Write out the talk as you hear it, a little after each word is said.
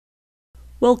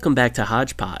Welcome back to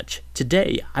Hodgepodge.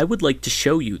 Today, I would like to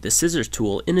show you the scissors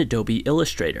tool in Adobe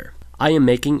Illustrator. I am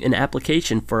making an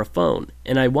application for a phone,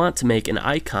 and I want to make an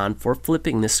icon for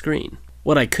flipping the screen.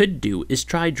 What I could do is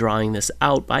try drawing this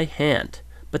out by hand,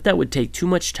 but that would take too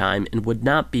much time and would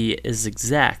not be as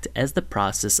exact as the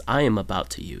process I am about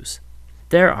to use.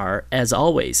 There are, as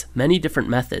always, many different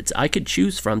methods I could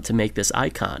choose from to make this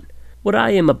icon. What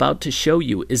I am about to show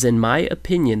you is, in my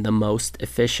opinion, the most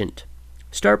efficient.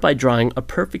 Start by drawing a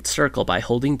perfect circle by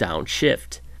holding down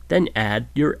Shift, then add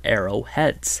your arrow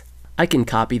heads. I can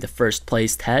copy the first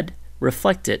placed head,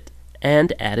 reflect it,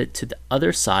 and add it to the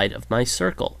other side of my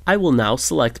circle. I will now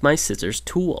select my scissors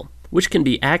tool, which can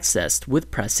be accessed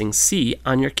with pressing C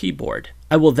on your keyboard.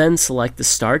 I will then select the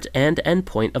start and end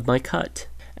point of my cut.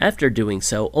 After doing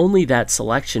so, only that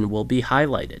selection will be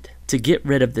highlighted. To get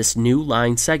rid of this new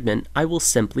line segment, I will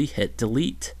simply hit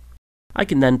delete. I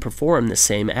can then perform the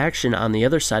same action on the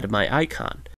other side of my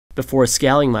icon. Before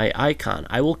scaling my icon,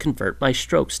 I will convert my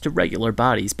strokes to regular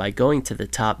bodies by going to the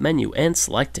top menu and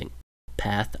selecting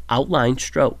Path Outline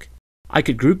Stroke. I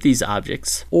could group these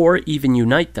objects, or even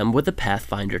unite them with the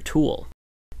Pathfinder tool.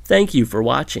 Thank you for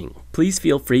watching. Please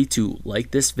feel free to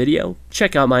like this video,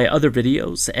 check out my other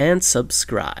videos, and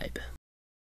subscribe.